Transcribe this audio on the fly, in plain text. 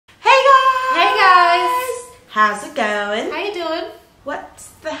How's it going? How you doing? What's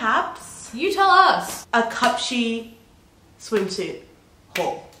the haps? You tell us. A Cupshe swimsuit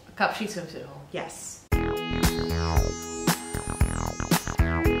haul. A Cupshe swimsuit haul. Yes.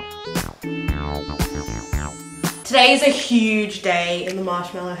 Today is a huge day in the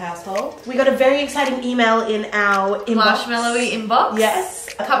Marshmallow household. We got a very exciting email in our inbox. Marshmallowy inbox.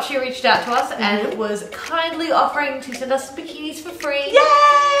 Yes. Cupshe reached out to us and was kindly offering to send us some bikinis for free. Yay!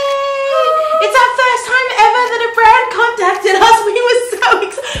 It's our first time ever that a brand contacted us. We were so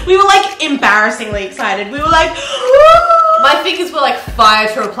excited. We were like embarrassingly excited. We were like, woo! My fingers were like fire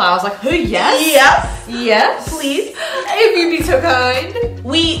to reply. I was like, who? Yes? Yes. Yes. Please. If you'd be so kind.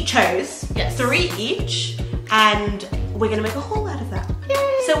 We chose 3 each and we're gonna make a haul out of that. Yay.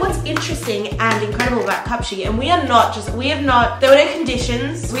 So what's interesting and incredible about Cupshe, and there were no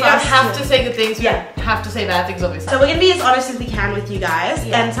conditions. We don't have to say good things, we Yeah. don't have to say bad things, obviously. So we're gonna be as honest as we can with you guys.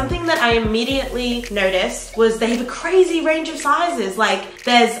 Yeah. And something that I immediately noticed was they have a crazy range of sizes. Like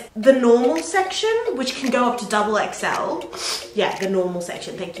there's the normal section, which can go up to XXL. Yeah, the normal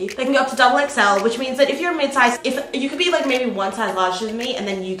section, thank you. They can go up to XXL, which means that if you're a mid-size, if you could be like maybe one size larger than me and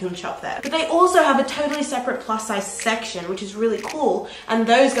then you can shop there. But they also have a totally separate plus size section, which is really cool. And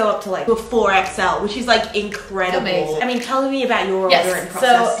those go up to like a 4XL, which is like incredible. Amazing. I mean, tell me about your ordering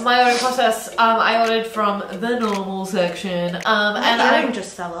process. So my ordering process, I ordered from the normal section. And my earring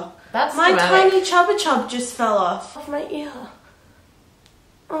just fell off. That's my dramatic. tiny chubba chub just fell off my ear.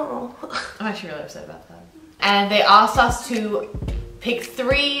 Oh. I'm actually really upset about that. And they asked us to pick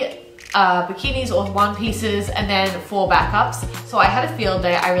 3 bikinis or 1 pieces and then 4 backups. So I had a field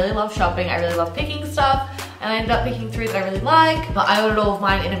day. I really love shopping. I really love picking stuff. And I ended up picking 3 that I really like. But I ordered all of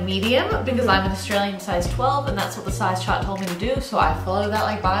mine in a medium because I'm an Australian size 12 and that's what the size chart told me to do. So I follow that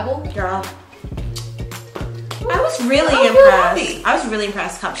like Bible. Girl. I was really impressed. I was really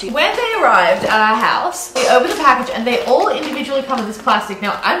impressed, Cupshe. When they arrived at our house, they opened the package and they all individually come in this plastic.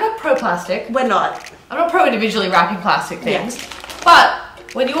 Now, I'm not pro plastic. We're not. I'm not pro individually wrapping plastic things. Yeah. But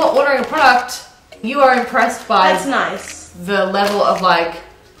when you are ordering a product, you are impressed by That's nice. The level of like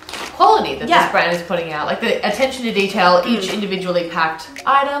quality that this brand is putting out. Like the attention to detail, each individually packed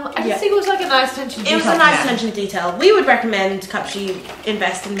item. I just think it was like a nice attention to detail. It was a nice attention to detail. We would recommend Cupshe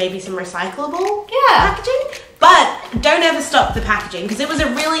invest in maybe some recyclable packaging. But don't ever stop the packaging because it was a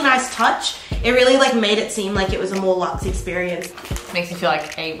really nice touch. It really like made it seem like it was a more luxe experience. Makes me feel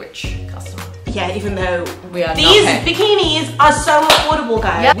like a rich customer. Yeah, even though we are these not bikinis are so affordable,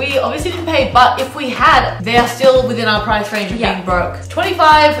 guys. Yeah, we obviously didn't pay, but if we had, they are still within our price range of being broke.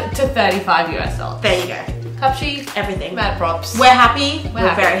 25 to 35 US dollars. There you go. Cupshe, everything. Mad props. We're happy.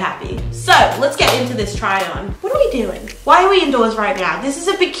 We're very happy. So let's get into this try on. What are we doing? Why are we indoors right now? This is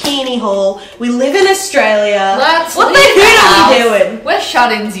a bikini haul. We live in Australia. What the hoot are we doing? We're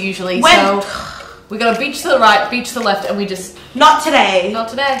shut-ins usually, so we got a beach to the right, beach to the left, and we just... Not today. Not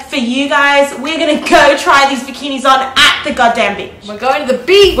today. For you guys, we're gonna go try these bikinis on at the goddamn beach. We're going to the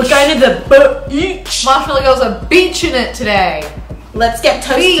beach. We're going to the beach. Marshmallow Girls are beaching it today. Let's get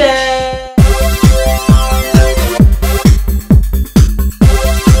toasted.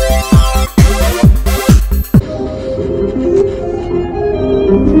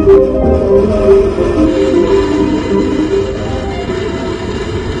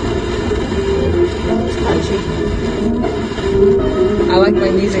 I like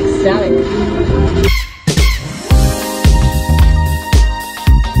my music static.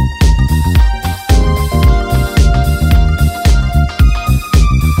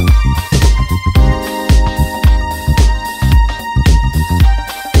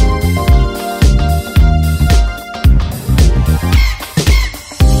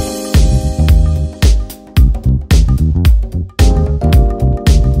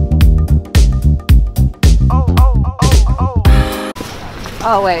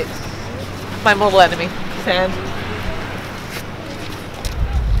 Oh wait, my mortal enemy, sand.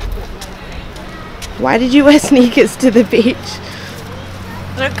 Why did you wear sneakers to the beach?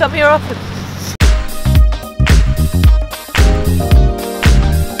 I don't come here often.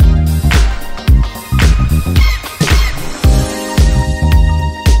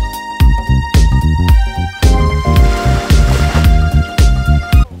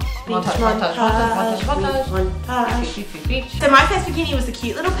 So my first bikini was the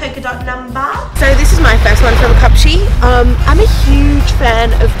cute little polka dot number. So this is my first one from Cupshe. I'm a huge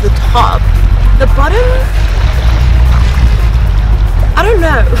fan of the top. The bottom, I don't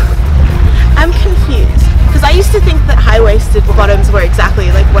know. I'm confused because I used to think that high-waisted bottoms were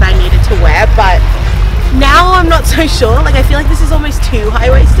exactly like what I needed to wear, but now I'm not so sure. Like I feel like this is almost too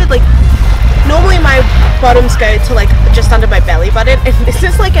high-waisted. Like normally my bottoms go to like just under my belly button, and this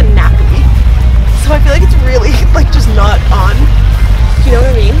is like a nappy. So I feel like it's really like just not on. Do you know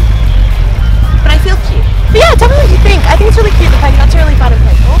what I mean? But I feel cute. But yeah, tell me what you think. I think it's really cute. The polka dots are really fun and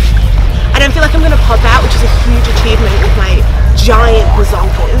playful. I don't feel like I'm gonna pop out, which is a huge achievement with my giant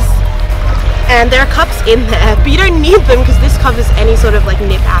bazonkas. And there are cups in there, but you don't need them because this covers any sort of like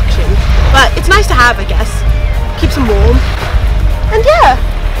nip action. But it's nice to have, I guess. Keeps them warm. And yeah.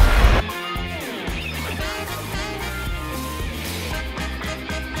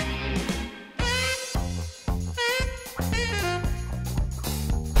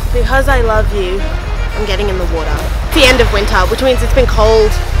 Because I love you, I'm getting in the water. It's the end of winter, which means it's been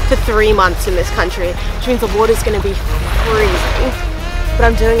cold for 3 months in this country, which means the water's gonna be freezing. But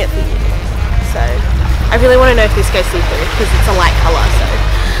I'm doing it for you. So I really want to know if this goes see-through because it's a light color,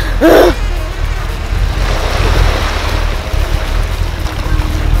 so.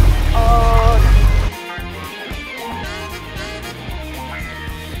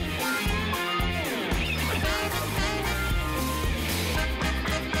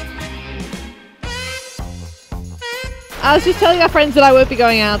 I was just telling our friends that I won't be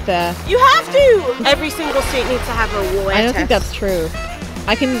going out there. You have to! Every single suit needs to have a wear I don't test. think that's true.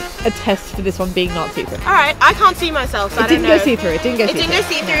 I can attest for this one being not see-through. Alright, I can't see myself, so I don't know. It didn't go see-through. It didn't go see-through. It didn't go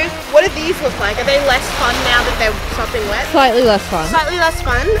see-through. What do these look like? Are they less fun now that they're something wet? Slightly less fun. Slightly less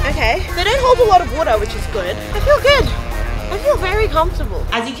fun, okay. They don't hold a lot of water, which is good. I feel good. I feel very comfortable.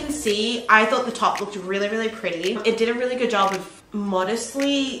 As you can see, I thought the top looked really, really pretty. It did a really good job of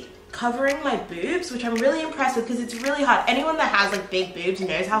modestly covering my boobs, which I'm really impressed with because it's really hard. Anyone that has like big boobs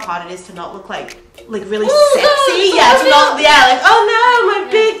knows how hard it is to not look like really sexy. Yeah, to not, yeah, like, oh no, my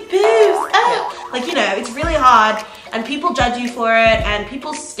big boobs. Oh. Like, you know, it's really hard and people judge you for it and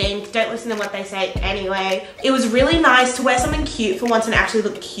people stink. Don't listen to what they say anyway. It was really nice to wear something cute for once and actually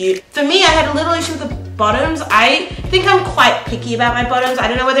look cute. For me, I had a little issue with the bottoms. I think I'm quite picky about my bottoms. I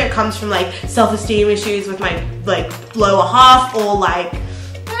don't know whether it comes from like self-esteem issues with my like lower half or like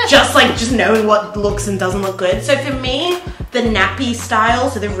just knowing what looks and doesn't look good. So for me, the nappy style,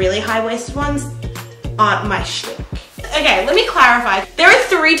 so the really high-waisted ones, aren't my shtick. Okay, let me clarify. There are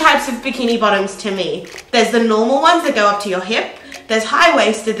 3 types of bikini bottoms to me. There's the normal ones that go up to your hip, there's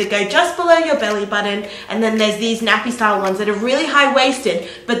high-waisted that go just below your belly button, and then there's these nappy style ones that are really high-waisted,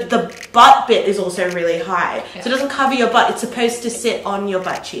 but the butt bit is also really high. Yeah. So it doesn't cover your butt, it's supposed to sit on your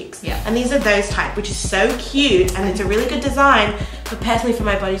butt cheeks. Yeah. And these are those type, which is so cute, and it's a really good design, but personally for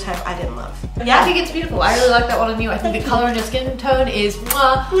my body type, I didn't love. Yeah. I think it's beautiful. I really like that one on you. I think the color in your skin tone is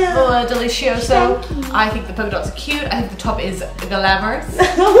more delicioso. I think the polka dots are cute. I think the top is glamorous.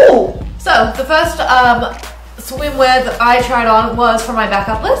 So the first swimwear that I tried on was from my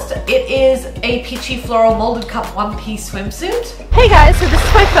backup list. It is a peachy floral molded cup one-piece swimsuit. Hey guys, so this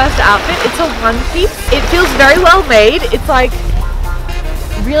is my first outfit. It's a one-piece. It feels very well made. It's like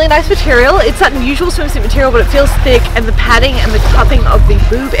really nice material. It's that unusual swimsuit material, but it feels thick, and the padding and the cupping of the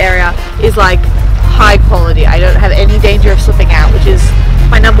boob area is like high quality. I don't have any danger of slipping out, which is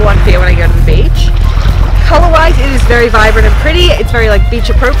my #1 fear when I go to the beach. Color-wise, it is very vibrant and pretty. It's very like beach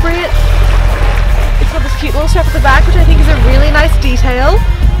appropriate. It's got this cute little strap at the back, which I think is a really nice detail.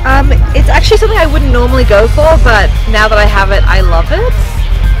 It's actually something I wouldn't normally go for, but now that I have it, I love it.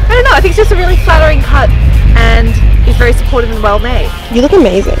 I don't know, I think it's just a really flattering cut and it's very supportive and well made. You look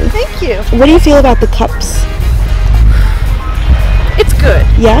amazing. Thank you. What do you feel about the cups? It's good.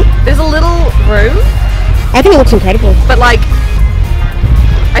 Yeah? There's a little room. I think it looks incredible. But like,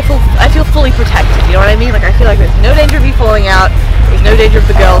 I feel fully protected, you know what I mean? Like I feel like there's no danger of me falling out, there's no danger of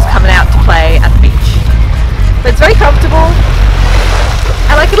the girls coming out to play at the beach. But it's very comfortable.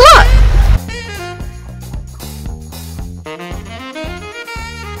 I like it a lot.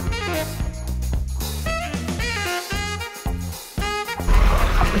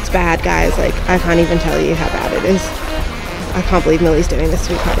 It's bad, guys. Like, I can't even tell you how bad it is. I can't believe Millie's doing this,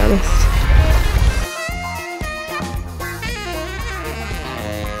 to be quite honest.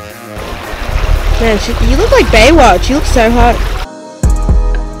 Man, you look like Baywatch. You look so hot.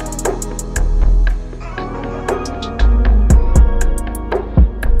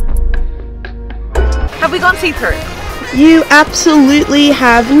 Have we gone see-through? You absolutely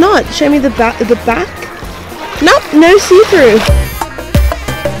have not. Show me the back. Nope, no see-through.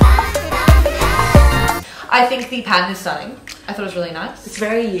 I think the pattern is stunning. I thought it was really nice. It's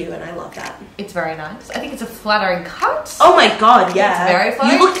very you, and I love that. It's very nice. I think it's a flattering cut. Oh my god, yeah. It's very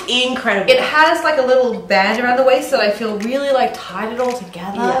flattering. You looked incredible. It has like a little band around the waist that I feel really like tied it all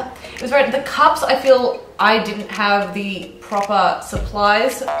together. Yeah. It was very, the cups, I feel I didn't have the proper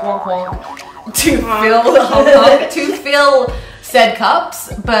supplies, wonk wonk, to fill said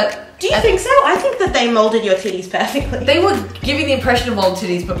cups, but Do you think so? I think that they molded your titties perfectly. They were giving the impression of molded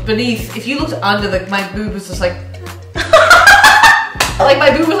titties, but beneath, if you looked under, my boob was just like... like my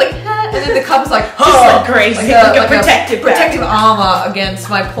boob was like, and then the cup was like, just like crazy, like a protective armor against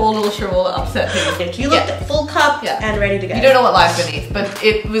my poor little shriveled upset titties. You looked at full cup and ready to go. You don't know what lies beneath, but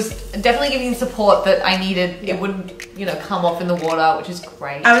it was definitely giving support that I needed. It wouldn't, you know, come off in the water, which is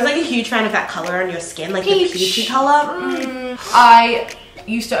great. I was like a huge fan of that color on your skin, like the peachy color. I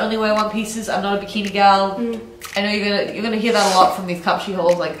used to only wear one pieces. I'm not a bikini gal. I know you're gonna hear that a lot from these Cupshe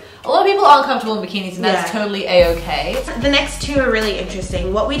hauls. Like, a lot of people aren't comfortable in bikinis, and that's totally a-okay. The next two are really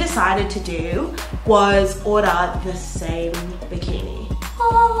interesting. What we decided to do was order the same bikini.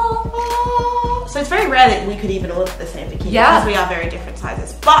 So it's very rare that we could even order the same bikini because we are very different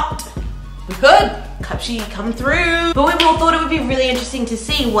sizes. But we could. Cupshe come through. But we all thought it would be really interesting to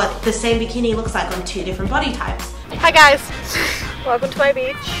see what the same bikini looks like on two different body types. Hi guys, welcome to my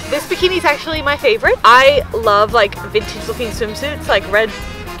beach. This bikini is actually my favorite. I love like vintage looking swimsuits, like red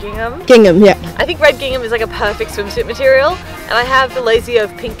gingham. Gingham, yeah. I think red gingham is like a perfect swimsuit material, and I have the Lazy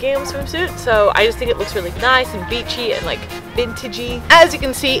of pink gingham swimsuit, so I just think it looks really nice and beachy and like vintagey. As you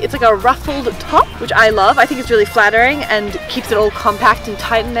can see, it's like a ruffled top, which I love. I think it's really flattering and keeps it all compact and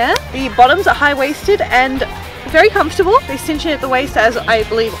tight in there. The bottoms are high-waisted and very comfortable. They cinch in at the waist, as I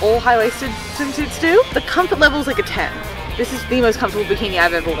believe all high-waisted swimsuits do. The comfort level is like a 10. This is the most comfortable bikini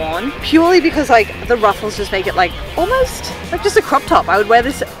I've ever worn, purely because like the ruffles just make it like almost like just a crop top. I would wear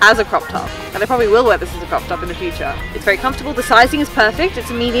this as a crop top, and I probably will wear this as a crop top in the future. It's very comfortable. The sizing is perfect. It's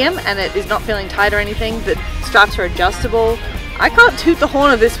a medium and it is not feeling tight or anything. The straps are adjustable. I can't toot the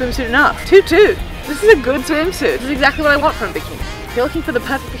horn of this swimsuit enough. Toot toot. This is a good swimsuit. This is exactly what I want from a bikini. If you're looking for the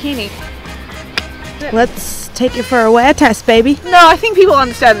perfect bikini, let's take it for a wear test, baby. No, I think people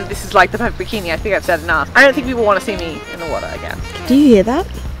understand that this is like the perfect bikini. I think I've said enough. I don't think people want to see me in the water again. Do you hear that?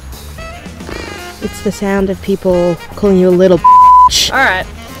 It's the sound of people calling you a little bitch. Alright.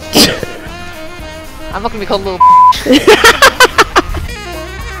 I'm not going to be called a little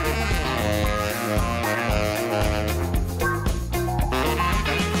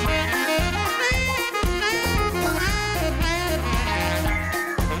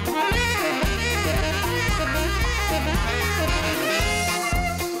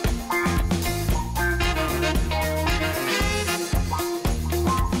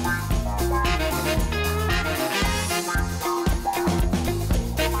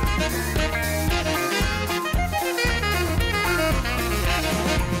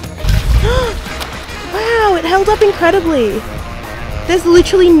Wow, it held up incredibly. There's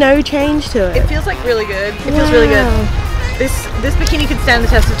literally no change to it. It feels like really good. It feels really good. This bikini could stand the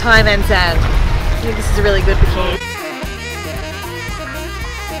test of time and sand. I think this is a really good bikini.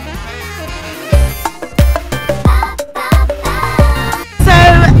 So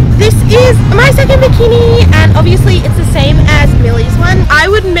this is my second bikini, and obviously it's the same as Millie's one. I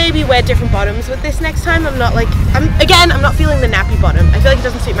would maybe wear different bottoms with this next time. I'm not feeling the nappy bottom. I feel like it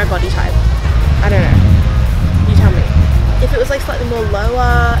doesn't suit my body type. I don't know. You tell me. If it was like slightly more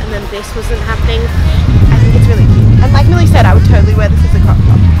lower and then this wasn't happening, I think it's really cute. And like Millie said, I would totally wear this as a crop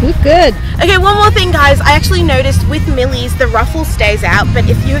top. Look good. Okay, one more thing guys. I actually noticed with Millie's, the ruffle stays out, but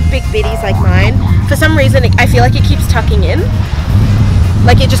if you have big bitties like mine, for some reason I feel like it keeps tucking in.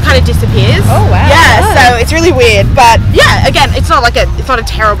 Like it just kind of disappears. Oh wow. Yeah, so it's really weird. But yeah, again, it's not a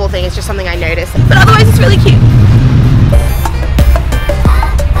terrible thing, it's just something I noticed. But otherwise it's really cute.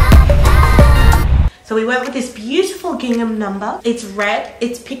 So we went with this beautiful gingham number. It's red,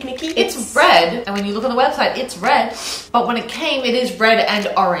 it's picnicky. It's red, and when you look on the website, it's red, but when it came, it is red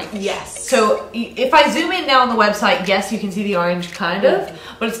and orange. Yes. So if I zoom in now on the website, yes, you can see the orange kind of,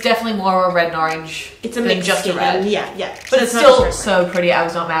 but it's definitely more of a red and orange. It's a mix just a red. Yeah. But it's still so pretty. I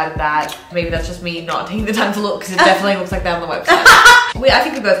was not mad at that. Maybe that's just me not taking the time to look, because it definitely looks like that on the website. I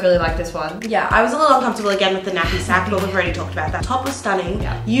think we both really like this one. Yeah, I was a little uncomfortable again with the nappy sack, but we've already talked about that. Top was stunning.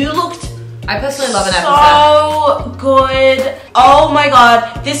 Yeah. You looked I personally love an nappy so good. Oh my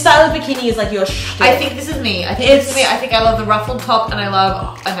god, this style of bikini is like your shit. I think this is me. I think I love the ruffled top and I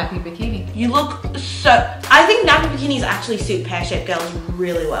love a nappy bikini. You look so... I think nappy bikinis actually suit pear-shaped girls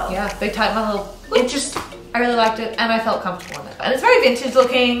really well. Yeah, they tighten my little... It just... I really liked it and I felt comfortable in it. And it's very vintage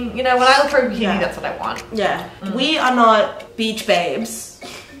looking. You know, when I look for a bikini, that's what I want. Yeah. We are not beach babes.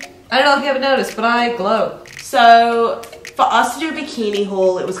 I don't know if you ever noticed, but I glow. So... for us to do a bikini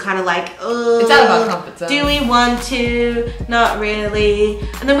haul, it was kind of like, it's out of our comfort zone. Do we want to? Not really.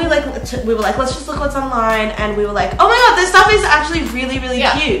 And then we were like, let's just look what's online, and we were like, oh my god, this stuff is actually really, really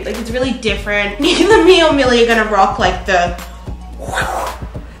cute. Like, it's really different. Neither me or Millie are gonna rock like the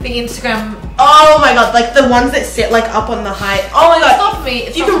the Instagram. Oh my god, like the ones that sit like up on the height. Oh my god. It's not for me.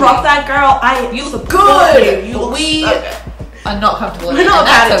 It's you not can for rock me. that, girl. You look support good. You look We so good. are not comfortable in We're it, not and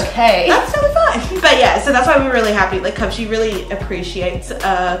that's about it. okay. That's totally fine. But yeah, so that's why we're really happy. Like Cupshe really appreciates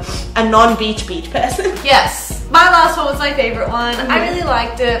a non-beach person. Yes. My last one was my favorite one. I really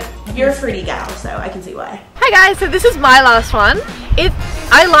liked it. You're a fruity gal, so I can see why. Hi guys, so this is my last one.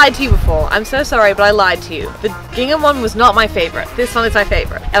 I lied to you before. I'm so sorry, but I lied to you. The gingham one was not my favorite. This one is my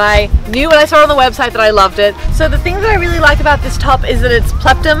favorite. And I knew when I saw it on the website that I loved it. So the thing that I really like about this top is that it's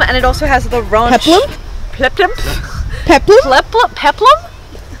PEPLUM and it also has the raunch. Peplum? PEPLUM? Peplum? Peplum?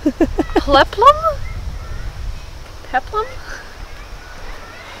 Peplum? Peplum?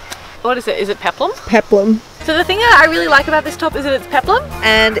 What is it? Is it peplum? Peplum. So the thing that I really like about this top is that it's peplum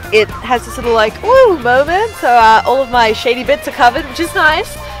and it has this little like ooh moment. So all of my shady bits are covered, which is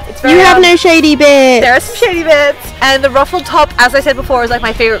nice. It's very, You have no shady bits. there are some shady bits. And the ruffled top, as I said before, is like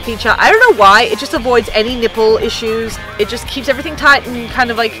my favorite feature. I don't know why, it just avoids any nipple issues. It just keeps everything tight and kind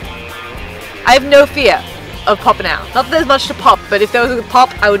of like, I have no fear of popping out. Not that there's much to pop, but if there was a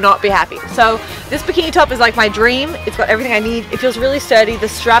pop, I would not be happy. So this bikini top is like my dream. It's got everything I need. It feels really sturdy. The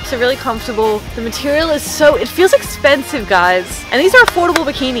straps are really comfortable. The material is it feels expensive, guys. And these are affordable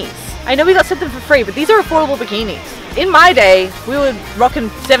bikinis. I know we got something for free, but these are affordable bikinis. In my day, we were rocking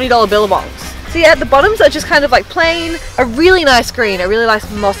 $70 billabongs. So yeah, the bottoms are just kind of like plain, a really nice green, a really nice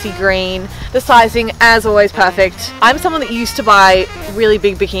mossy green. The sizing, as always, perfect. I'm someone that used to buy really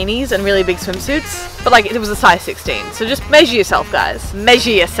big bikinis and really big swimsuits, but like it was a size 16. So just measure yourself, guys.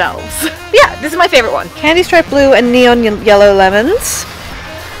 Measure yourselves. Yeah, this is my favorite one. Candy stripe blue and neon yellow lemons.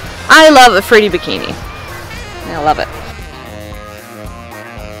 I love a fruity bikini. I love it.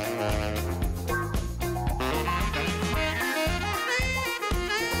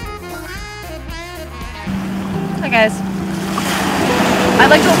 Hi guys. I'd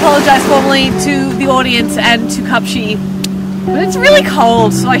like to apologize formally to the audience and to Cupshe, but it's really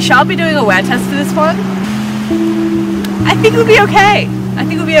cold, so I shall be doing a wear test for this one. I think it'll be okay. I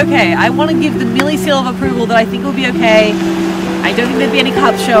think it'll be okay. I want to give the Millie seal of approval that I think it'll be okay. I don't think there'll be any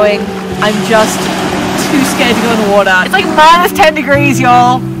cups showing. I'm just too scared to go in the water. It's like minus 10 degrees,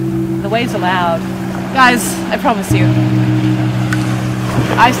 y'all. The waves are loud. Guys, I promise you.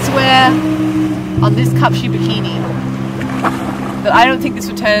 I swear on this Cupshe bikini that I don't think this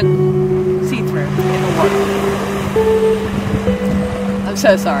would turn see-through in the water. I'm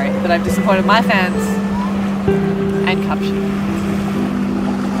so sorry that I've disappointed my fans and Cupshe.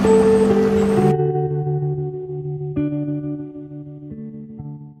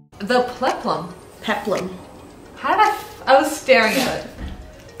 The peplum. Peplum. How did I was staring at it.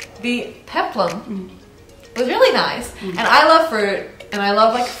 The peplum was really nice. And I love fruit. And I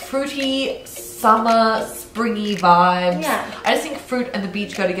love like fruity, summer, springy vibes. Yeah. I just think fruit and the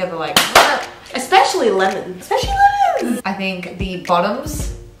beach go together like, Especially lemon. Especially lemon. I think the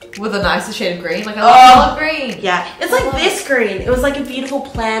bottoms were the nicest shade of green. Like I love olive green. Yeah. It's like this green. It was like a beautiful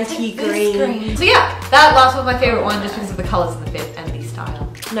planty green. So yeah, that last one was my favorite one just because of the colors and the fit and the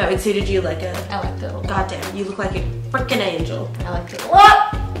style. No, it suited you like a... I liked it a lot. Goddamn, you look like a freaking angel. I liked it a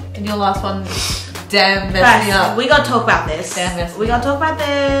lot. And your last one, damn, messed me up. We gotta talk about this. Damn, messed we me gotta talk about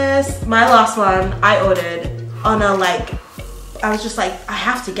this. My last one, I ordered on a like, I was just like, I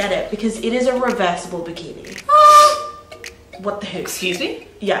have to get it because it is a reversible bikini. What the heck? Excuse me?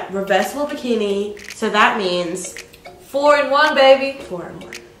 Yeah, reversible bikini. So that means 4-in-1, baby.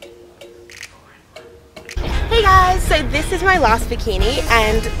 4-in-1. Hey guys, so this is my last bikini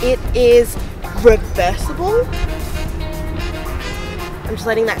and it is reversible. I'm just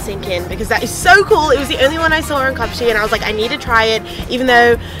letting that sink in because that is so cool. It was the only one I saw on Cupshe and I was like, I need to try it, even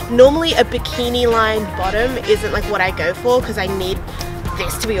though normally a bikini lined bottom isn't like what I go for because I need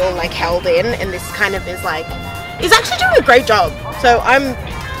this to be all like held in, and this kind of is like, it's actually doing a great job. So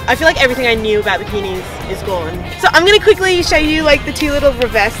I feel like everything I knew about bikinis is gone. So I'm gonna quickly show you like the two little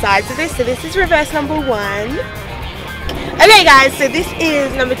reverse sides of this. So this is reverse number 1. Okay guys, so this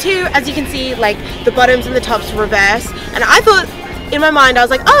is number 2. As you can see, like the bottoms and the tops reverse. And I thought, in my mind, I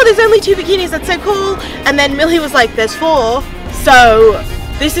was like, oh, there's only 2 bikinis, that's so cool. And then Millie was like, there's 4. So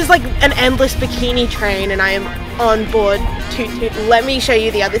this is like an endless bikini train and I am on board. Let me show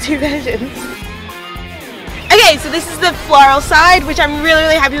you the other 2 versions. Okay, so this is the floral side, which I'm really,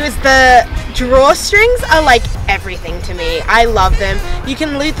 really happy with. The drawstrings are like everything to me. I love them. You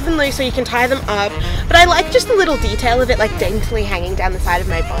can loop them loose or you can tie them up, but I like just the little detail of it like daintily hanging down the side of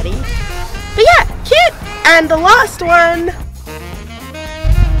my body. But yeah, cute! And the last one.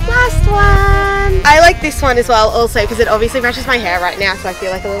 I like this one as well also because it obviously matches my hair right now, so I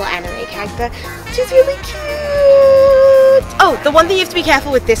feel like a little anime character, which is really cute. What? Oh, the one thing you have to be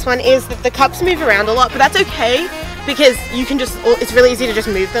careful with this one is that the cups move around a lot, but that's okay because you can just, it's really easy to just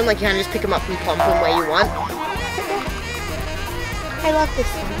move them, like you can just pick them up and plump them where you want. I love this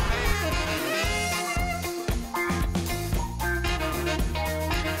one.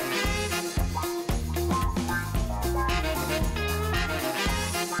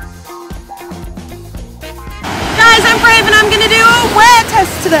 Guys, I'm brave and I'm gonna do a wear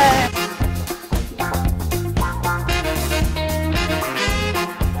test today.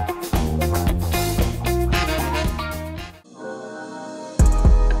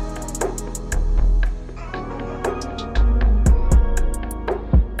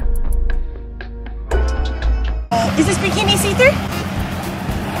 Is this bikini see-through?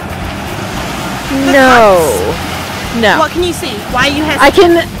 No. What can you see? Why are you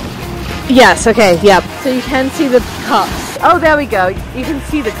hesitating? I can. Yes, okay, yep. So you can see the cups. Oh, there we go. You can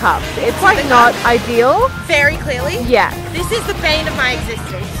see the cups. It's like not ideal. Very clearly? Yeah. This is the bane of my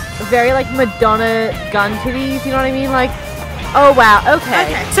existence. Very like Madonna gun titties, you know what I mean? Like, oh wow,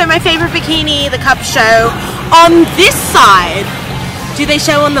 okay. So my favorite bikini, the cup show, on this side. Do they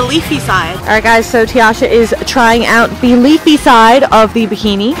show on the leafy side? Alright guys, so Tiasha is trying out the leafy side of the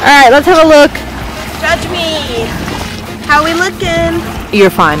bikini. Alright, let's have a look. Judge me. How we looking?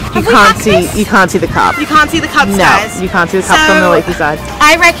 You're fine. You can't see the cup. You can't see the cups, guys. No, you can't see the cups on the leafy side.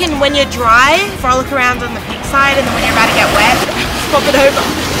 I reckon when you're dry, frolic around on the pink side, and then when you're about to get wet, swap it over.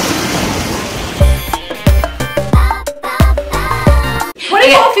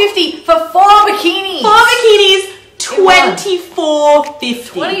 24.50 for 4 bikinis. 4 bikinis,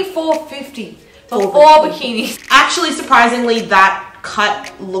 $24.50. 24.50 for 4 bikinis. Actually, surprisingly, that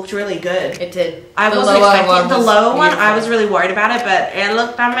cut looked really good. It did. I wasn't expecting the lower one. I was really worried about it, but it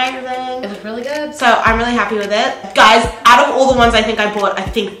looked amazing. It looked really good. So I'm really happy with it. Guys, out of all the ones I think I bought, I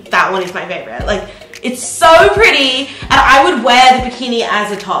think that one is my favorite. Like, it's so pretty, and I would wear the bikini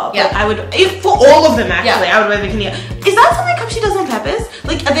as a top. Yeah. Like, I would, for all of them actually, I would wear the bikini. Is that something Cupshe does on purpose?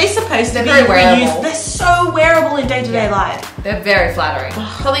 Like, are they supposed to be very wearable. reused? They're so wearable in day-to-day life. They're very flattering.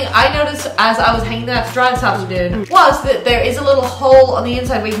 Something I noticed as I was hanging them out to dry this afternoon was that there is a little hole on the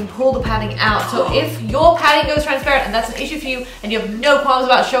inside where you can pull the padding out. So if your padding goes transparent and that's an issue for you and you have no qualms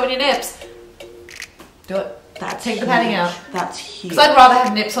about showing your nips, do it. Take the padding out. That's huge. Because I'd rather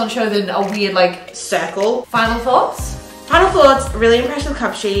have nips on show than a weird like circle. Final thoughts? Final thoughts, really impressed with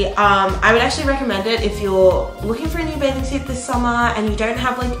Cupshe. I would actually recommend it if you're looking for a new bathing suit this summer and you don't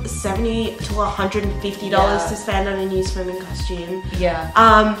have like $70 to $150 to spend on a new swimming costume. Yeah.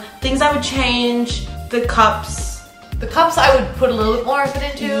 Things I would change, the cups. The cups I would put a little bit more effort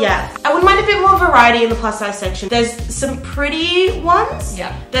into. Yeah. I wouldn't mind a bit more variety in the plus size section. There's some pretty ones.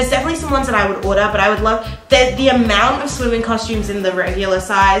 Yeah. There's definitely some ones that I would order, but I would love the amount of swimming costumes in the regular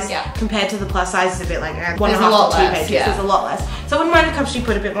size compared to the plus size is a bit like 1.5 to 2 pages. There's a lot less. So I wouldn't mind if Cupshe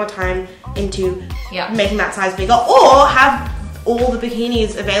put a bit more time into making that size bigger, or have all the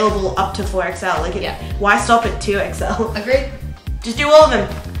bikinis available up to 4XL. Like, why stop at 2XL? Agreed. Just do all of them.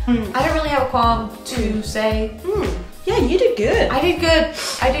 I don't really have a qualm to say. Yeah, you did good. I did good.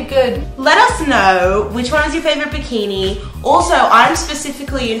 I did good. Let us know which one is your favorite bikini. Also, I'm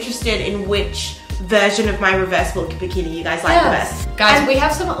specifically interested in which version of my reversible bikini you guys like the best. Guys, we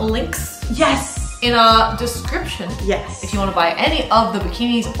have some links in our description. If you want to buy any of the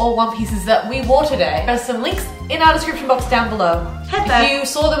bikinis or one pieces that we wore today, there's some links in our description box down below. If you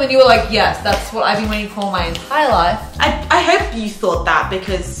saw them and you were like, yes, that's what I've been waiting for my entire life. I hope you thought that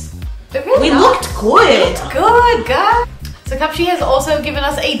because really we looked good. Good, guys. So Cupshe has also given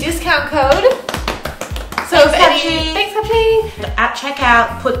us a discount code. So thanks, Cupshe. At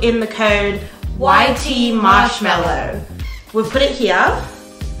checkout, put in the code YT Marshmallow. We've put it here.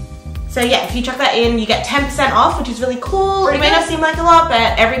 So yeah, if you chuck that in, you get 10% off, which is really cool. It may not seem like a lot,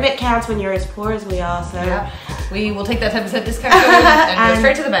 but every bit counts when you're as poor as we are. So we will take that 10% discount code and go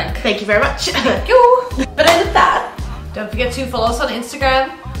straight to the bank. Thank you very much. Thank you. But other than that, don't forget to follow us on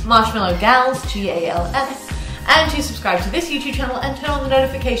Instagram, Marshmallow Gals, GALS, and to subscribe to this YouTube channel and turn on the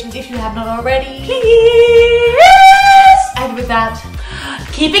notifications if you have not already. Please! And with that,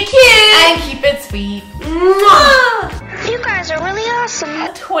 keep it cute! And keep it sweet. Mwah! You guys are really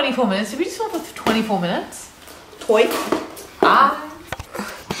awesome. 24 minutes. Did we just go for 24 minutes? Toy.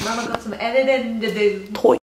 Mama got some editing to do. Toy.